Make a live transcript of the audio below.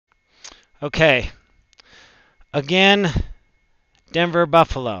Okay. Again, Denver,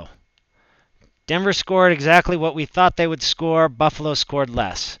 Buffalo. Denver scored exactly what we thought they would score. Buffalo scored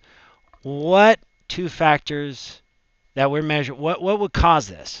less. What two factors that we're measuring, what would cause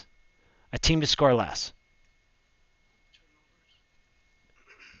this? A team to score less?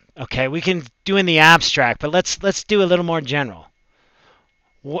 Okay, we can do in the abstract, but let's do a little more general.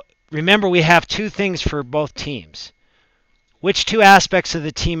 Remember, we have two things for both teams. Which two aspects of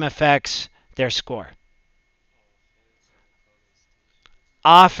the team affects their score?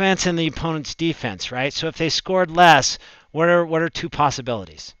 Offense and the opponent's defense, right? So if they scored less, what are two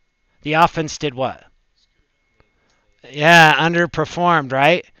possibilities? The offense did what? Yeah, underperformed,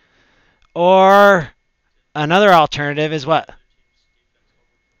 right? Or another alternative is what?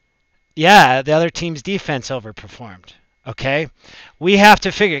 Yeah, the other team's defense overperformed. Okay? We have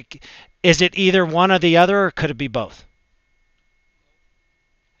to figure, is it either one or the other, or could it be both?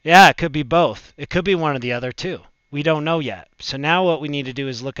 Yeah, it could be both. It could be one or the other too. We don't know yet. So now what we need to do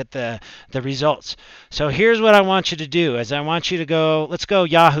is look at the results. So here's what I want you to do is I want you to go, let's go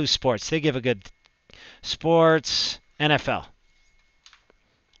Yahoo Sports. They give a good sports NFL.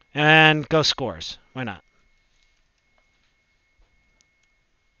 And go scores. Why not?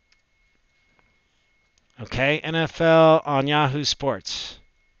 Okay, NFL on Yahoo Sports.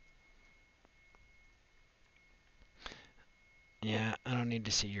 Yeah, I don't need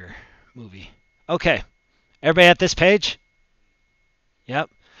to see your movie. Okay, everybody at this page?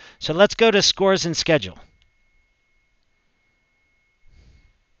 Yep. So let's go to scores and schedule.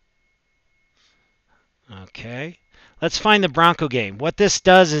 Okay. Let's find the Bronco game. What this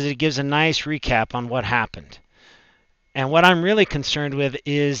does is it gives a nice recap on what happened. And what I'm really concerned with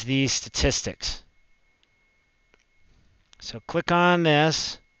is the statistics. So click on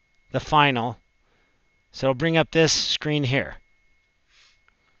this, the final. So it'll bring up this screen here.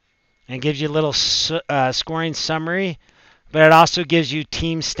 And it gives you a little scoring summary, but it also gives you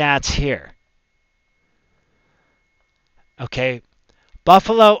team stats here. Okay,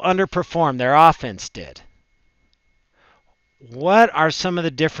 Buffalo underperformed. Their offense did. What are some of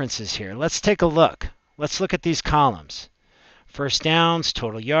the differences here? Let's take a look. Let's look at these columns. First downs,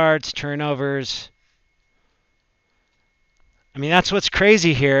 total yards, turnovers. I mean, that's what's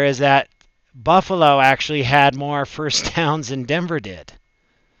crazy here is that Buffalo actually had more first downs than Denver did,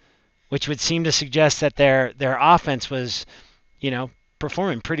 which would seem to suggest that their offense was,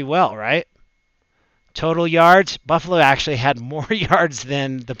 performing pretty well, right? Total yards, Buffalo actually had more yards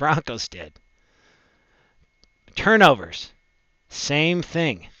than the Broncos did. Turnovers, same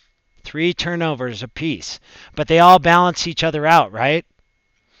thing. 3 turnovers apiece. But they all balance each other out, right?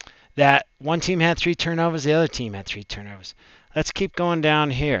 That one team had 3 turnovers, the other team had 3 turnovers. Let's keep going down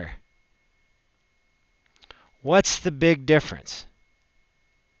here. What's the big difference?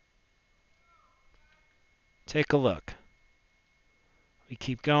 Take a look. We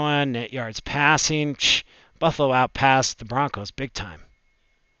keep going. Net yards passing. Buffalo outpassed the Broncos big time.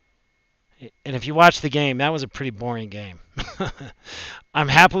 And if you watch the game, that was a pretty boring game. I'm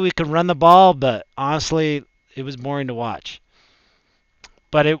happy we could run the ball, but honestly, it was boring to watch.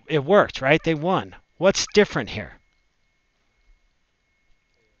 But it worked, right? They won. What's different here?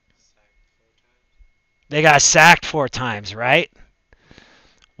 They got sacked 4 times, right?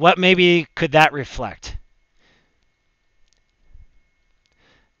 What maybe could that reflect?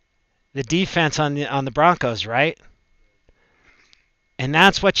 The defense on the Broncos, right? And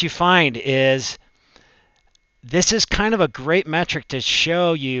that's what you find is this is kind of a great metric to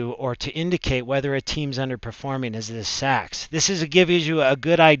show you or to indicate whether a team's underperforming is the sacks. This is to give you a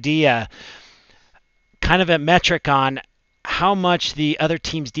good idea, kind of a metric on how much the other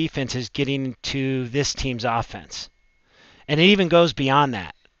team's defense is getting to this team's offense. And it even goes beyond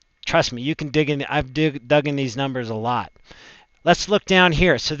that. Trust me, you can dig in. I've dug in these numbers a lot. Let's look down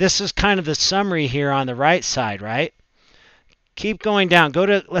here. So this is kind of the summary here on the right side, right? Keep going down.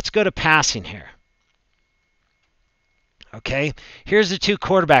 Let's go to passing here. Okay, here's the 2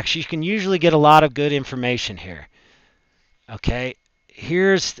 quarterbacks. You can usually get a lot of good information here. Okay,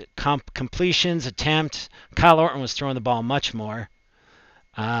 here's the completions, attempts. Kyle Orton was throwing the ball much more.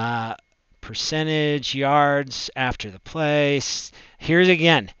 Percentage, yards after the play. Here's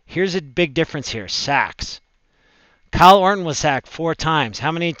a big difference here. Sacks. Kyle Orton was sacked 4 times.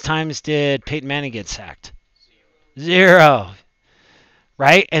 How many times did Peyton Manning get sacked? 0.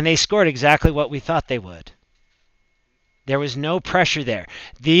 Right? And they scored exactly what we thought they would. There was no pressure there.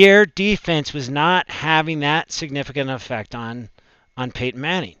 Their defense was not having that significant effect on Peyton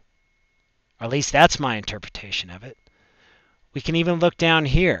Manning. Or at least that's my interpretation of it. We can even look down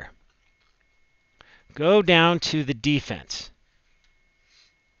here. Go down to the defense.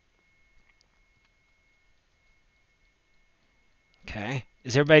 Okay.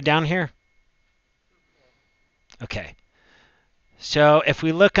 Is everybody down here? Okay. So if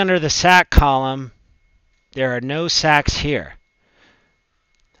we look under the sack column, there are no sacks here.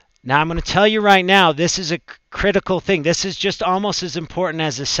 Now I'm going to tell you right now, this is a critical thing. This is just almost as important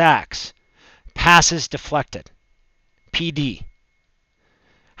as the sacks. Passes deflected. PD.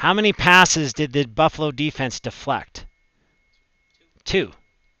 How many passes did the Buffalo defense deflect? 2.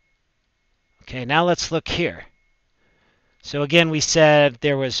 Okay, now let's look here. So again, we said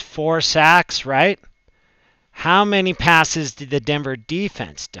there was 4 sacks, right? How many passes did the Denver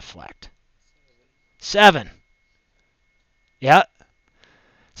defense deflect? 7. Yeah.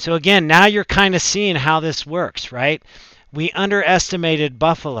 So again, now you're kind of seeing how this works, right? We underestimated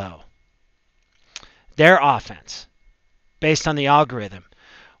Buffalo, their offense, based on the algorithm.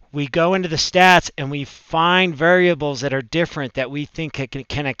 We go into the stats and we find variables that are different that we think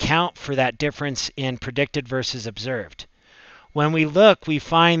can account for that difference in predicted versus observed. When we look, we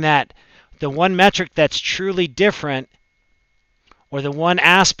find that the one metric that's truly different, or the one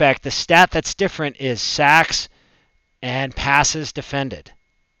aspect, the stat that's different, is sacks and passes defended.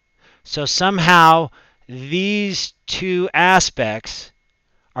 So somehow these 2 aspects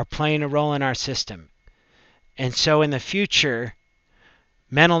are playing a role in our system. And so in the future,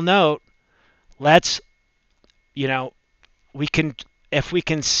 mental note, if we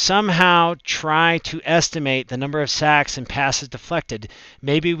can somehow try to estimate the number of sacks and passes deflected,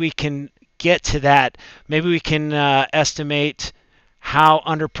 maybe we can get to that. Maybe we can estimate how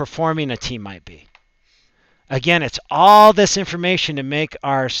underperforming a team might be. Again, it's all this information to make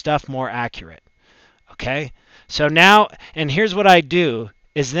our stuff more accurate. Okay? So now, and here's what I do,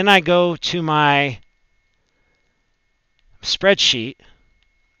 is then I go to my spreadsheet.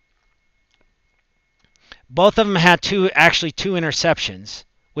 Both of them had actually two interceptions,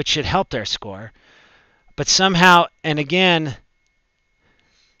 which should help their score. But somehow, and again,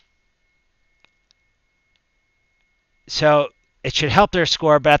 so it should help their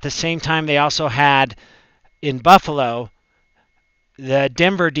score, but at the same time, they also had, in Buffalo, the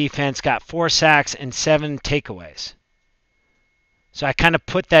Denver defense got 4 sacks and 7 takeaways. So I kind of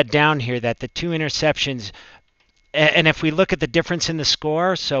put that down here, that the 2 interceptions, and if we look at the difference in the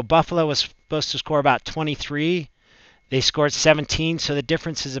score, so Buffalo was supposed to score about 23. They scored 17, so the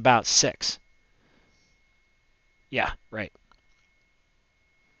difference is about 6. Yeah, right.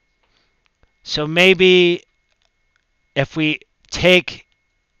 So maybe if we take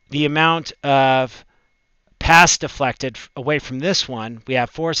the amount of pass deflected away from this one, we have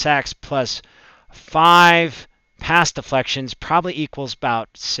 4 sacks plus 5 pass deflections, probably equals about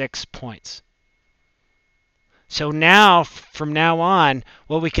 6 points. So now, from now on,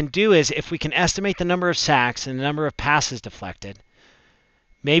 what we can do is, if we can estimate the number of sacks and the number of passes deflected,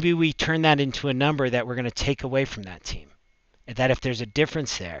 maybe we turn that into a number that we're going to take away from that team. And that if there's a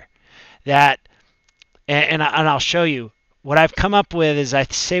difference there, and I'll show you, what I've come up with is, I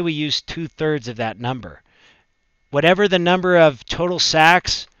say we use 2/3 of that number. Whatever the number of total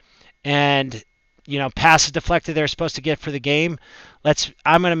sacks and passes deflected they're supposed to get for the game,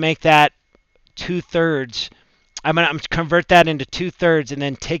 I'm going to make that 2/3. I'm going to convert that into 2/3 and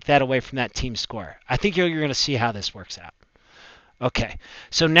then take that away from that team score. I think you're going to see how this works out. Okay,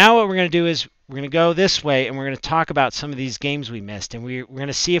 so now what we're going to do is we're going to go this way and we're going to talk about some of these games we missed, and we're going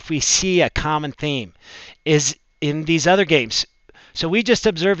to see if we see a common theme is in these other games. So we just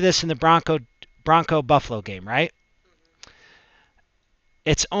observed this in the Bronco-Buffalo game, right?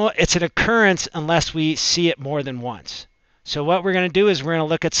 It's an occurrence unless we see it more than once. So what we're going to do is we're going to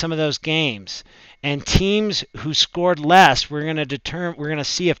look at some of those games, and teams who scored less, we're going to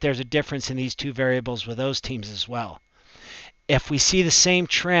see if there's a difference in these 2 variables with those teams as well. If we see the same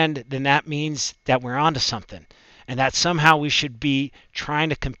trend, then that means that we're onto something, and that somehow we should be trying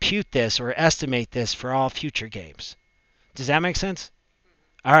to compute this or estimate this for all future games. Does that make sense?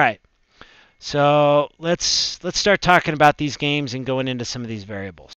 All right. So let's start talking about these games and going into some of these variables.